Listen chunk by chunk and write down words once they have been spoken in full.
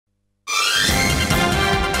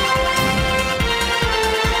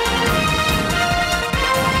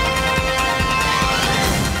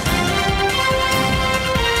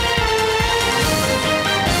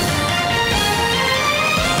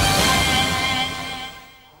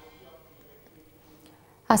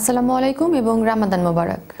আসসালামু আলাইকুম এবং রামাদান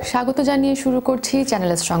মোবারক। স্বাগত জানিয়ে শুরু করছি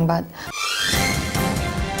চ্যানেলের সংবাদ।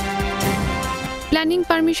 প্ল্যানিং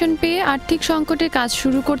পারমিশন পেয়ে আর্থিক সংকটে কাজ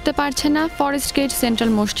শুরু করতে পারছে না ফরেস্ট গেট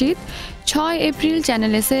সেন্ট্রাল মসজিদ। 6 এপ্রিল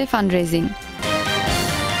চ্যানেল এসে ফান্ডরেজিং।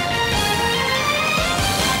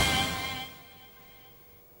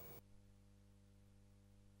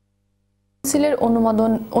 কাউন্সিলের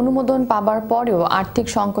অনুমোদন পাবার পরেও আর্থিক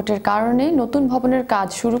সংকটের কারণে নতুন ভবনের কাজ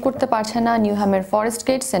শুরু করতে পারছে না নিউহামের ফরেস্ট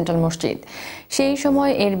গেট সেন্ট্রাল মসজিদ। সেই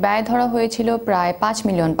সময় এর ব্যয় ধরা হয়েছিল প্রায় 5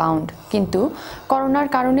 মিলিয়ন পাউন্ড, কিন্তু করোনার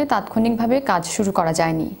কারণে তাৎক্ষণিকভাবে কাজ শুরু করা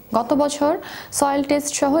যায়নি। গত বছর সয়েল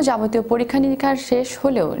টেস্ট সহ যাবতীয় পরীক্ষা নিরীক্ষা শেষ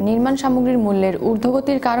হলেও নির্মাণ সামগ্রীর মূল্যের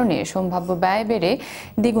ঊর্ধ্বগতির কারণে সম্ভাব্য ব্যয় বেড়ে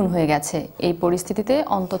দ্বিগুণ হয়ে গেছে। এই পরিস্থিতিতে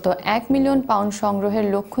অন্তত 1 মিলিয়ন পাউন্ড সংগ্রহের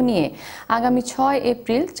লক্ষ্য নিয়ে আগামী 6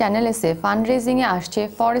 এপ্রিল চ্যানেল এসে ফান্ডরেজিংয়ে আসছে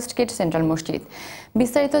ফরেস্ট গেট সেন্ট্রাল মসজিদ।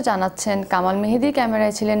 বিস্তারিত জানাচ্ছেন কামাল মেহেদির,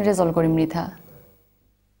 ক্যামেরায় ছিলেন রেজল করিম মৃধা।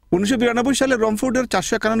 1992 সালে রমফোর্ডের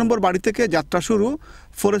 451 নম্বর বাড়ি থেকে যাত্রা শুরু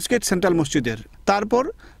ফরেস্ট গেট সেন্ট্রাল মসজিদের। তারপর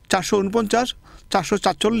 449,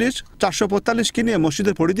 444, 445 নিয়ে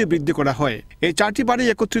মসজিদের পরিধি বৃদ্ধি করা হয়। এই 4টি বাড়ি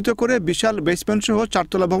একত্রিত করে বিশাল বেসমেন্ট সহ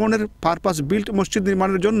 4তলা ভবনের পারপাস বিল্ট মসজিদ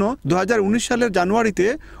নির্মাণের জন্য 2019 সালের জানুয়ারিতে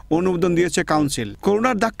অনুমোদন দিয়েছে কাউন্সিল।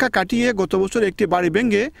 করোনার ধাক্কা কাটিয়ে গত বছর একটি বাড়ি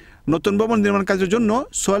ভেঙে নতুন ভবন নির্মাণ কাজের জন্য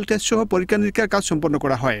সয়েল টেস্ট সহ পরীক্ষা নিরীক্ষার কাজ সম্পন্ন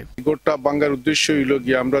করা হয়। গোটা বাঙ্গার উদ্দেশ্য হইল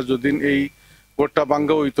গিয়ে আমরা যদি এই গোটা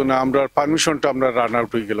বাঙ্গা হইতো না, আমরা পারমিশনটা আমরা রান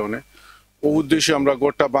আউট হয়ে গেল না, ও উদ্দেশ্যে আমরা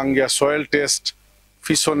গোটা বাঙ্গিয়া সয়েল টেস্ট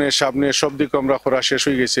পিছনে সামনে সব দিকে আমরা করা শেষ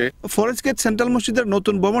হয়ে গেছে। ফরেস্ট গেট সেন্ট্রাল মসজিদের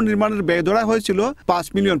নতুন ভবন নির্মাণের ব্যয় ধরা হয়েছিল 5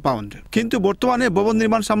 মিলিয়ন পাউন্ড, কিন্তু বর্তমানে ভবন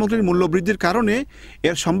নির্মাণ সামগ্রীর মূল্য বৃদ্ধির কারণে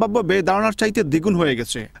এর সম্ভাব্য ব্যয় ধারণার চাইতে দ্বিগুণ হয়ে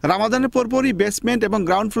গেছে। রামাদানের পরপরই বেসমেন্ট এবং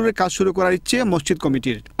গ্রাউন্ড ফ্লোরের কাজ শুরু করার ইচ্ছে মসজিদ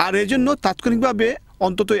কমিটির, আর এই জন্য তাৎক্ষণিকভাবে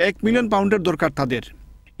অন্তত 1 মিলিয়ন পাউন্ডের দরকার তাদের।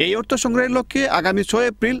 এই অর্থ সংগ্রহের লক্ষ্যে আগামী 6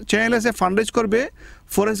 এপ্রিল চ্যানেল এসে ফান্ডরেজ করবে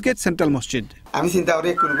ফরেস্ট গেট সেন্ট্রাল মসজিদ। আমি চিন্তা করি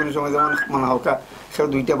কোনো সময় যেমন মানে হালকা সে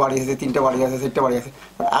 2টা বাড়ি আছে, 3টা বাড়ি আছে, 4টা বাড়ি আছে,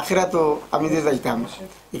 আখেরা তো আমি যে যাইতাম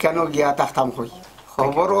এখানেও গিয়া থাকতাম কই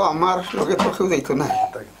খবরও আমার লোকে তো কেউ যাইতো না,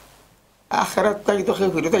 আখেরাত তাই তো কেউ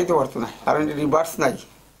ফিরে যাইতে পারতো না, কারণ রিভার্স নাই।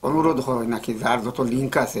 অনুরোধ হয় নাকি যার যত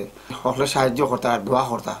লিঙ্ক আছে সকলে সাহায্য করতা আর দোয়া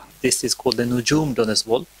করতা। This is called the Nujum Donors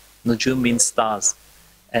Wall. Nujum means stars,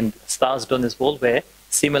 and stars Donors Wall were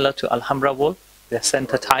similar to Alhambra Wall. The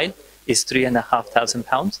center tile is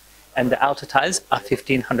 £3,500 and the outer tiles are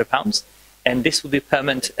 £1,500, and this will be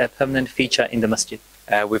a permanent feature in the masjid.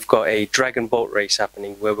 We've got a dragon boat race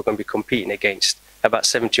happening where we're going to be competing against about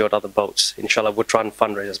 70 odd other boats. Inshallah, we'll try and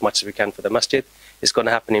fundraise as much as we can for the masjid. It's going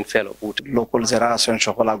to happen in Fairlock Water. Local যারা আছেন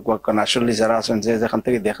সকল আগুয়ান আসলে যারা আছেন যে যেখান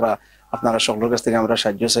থেকে দেখরা আপনারা সকলের কাছ থেকে আমরা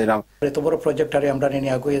সাহায্য চাইলাম। এত বড় প্রজেক্টরে আমরা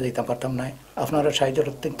নিয়ে আগুয়ে দিতে পারতাম না, আপনারা সাহায্যের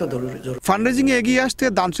অত্যন্ত জরুরি। ফান্ডরেজিং এ এগিয়ে আসতে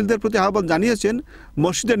দানশীলদের প্রতি আহ্বান জানিয়েছেন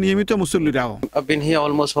মসজিদের নিয়মিত মুসল্লিরাও। I've been here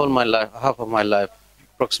almost all my life, half of my life,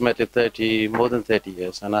 approximately more than 30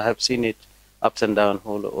 years, and I have seen it ups and down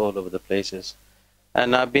all over the places. And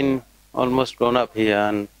I've been almost grown up here,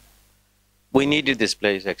 and we needed this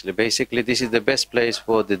place actually. Basically, this is the best place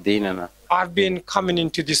for the deen. I've been coming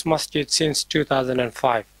into this masjid since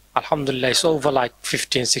 2005. Alhamdulillah, it's over like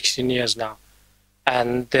 15-16 years now.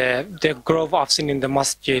 And the growth I've seen in the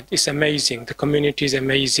masjid is amazing. The community is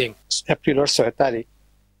amazing. April or 6 তারিখ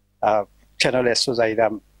channel এসো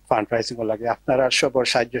যাইলাম fundraising লাগে, আপনারা সবার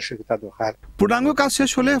সাহায্য সুবিধা দরকার। পূর্ণাঙ্গ কাজ শেষ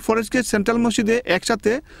হলে ফরেস্ট গেট সেন্ট্রাল মসজিদে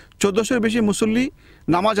একসাথে 1400-এর বেশি মুসল্লি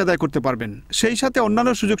নামাজ আদায় করতে পারবেন। সেই সাথে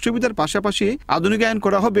অন্যান্য সুযোগ সুবিধার পাশাপাশি আধুনিকায়ন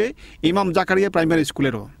করা হবে ইমাম জাকারিয়া প্রাইমারি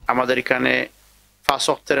স্কুলেরও। আমাদের এখানে 5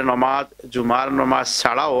 ওয়াক্তের নামাজ, জুমার নামাজ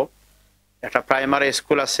ছাড়াও একটা প্রাইমারি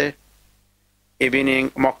স্কুল আছে, ইভিনিং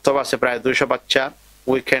মক্তব আছে প্রায় 200 বাচ্চা,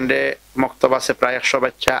 উইকেন্ডে মক্তব আছে প্রায় 100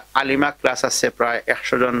 বাচ্চা, আলিমা ক্লাস আছে প্রায়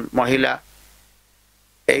 100 জন মহিলা।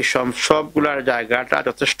 এই সবগুলার জায়গাটা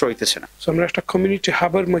যথেষ্ট হইতেছে না। আমরা একটা কমিউনিটি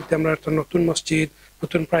হাবের মধ্যে আমরা একটা নতুন মসজিদ,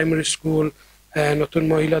 নতুন প্রাইমারি স্কুল, নতুন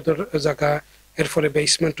মহিলাদের জায়গা, এরপরে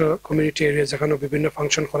বেসমেন্ট কমিউনিটি এরিয়া যেখানে বিভিন্ন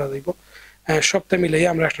ফাংশন করা যাইব, সবটা মিলিয়ে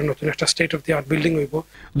আমরা একটা state of the art building হইব।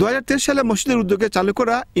 2023 সালে মসজিদের উদ্যোগে চালু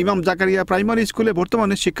করা ইমাম জাকারিয়া প্রাইমারি স্কুলে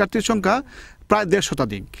বর্তমানে শিক্ষার্থীর সংখ্যা প্রায় 150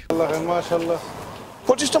 শতাধিক।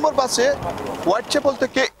 25 নম্বর বাসে হোয়াইট চ্যাপেল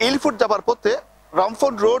থেকে এলিফুট যাবার পথে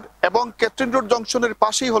রামফোর্ড রোড এবং ক্যাথরিন রোড জংশনের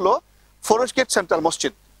পাশেই হলো ফরেস্ট গেট সেন্ট্রাল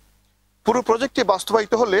মসজিদ। পুরো প্রজেক্টটি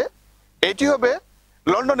বাস্তবায়িত হলে এটি হবে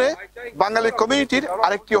লন্ডনে বাঙালি কমিউনিটির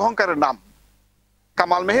আরেকটি অহংকারের নাম।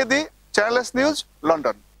 কামাল মেহেদি, চ্যানেল এস নিউজ,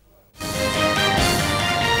 লন্ডন।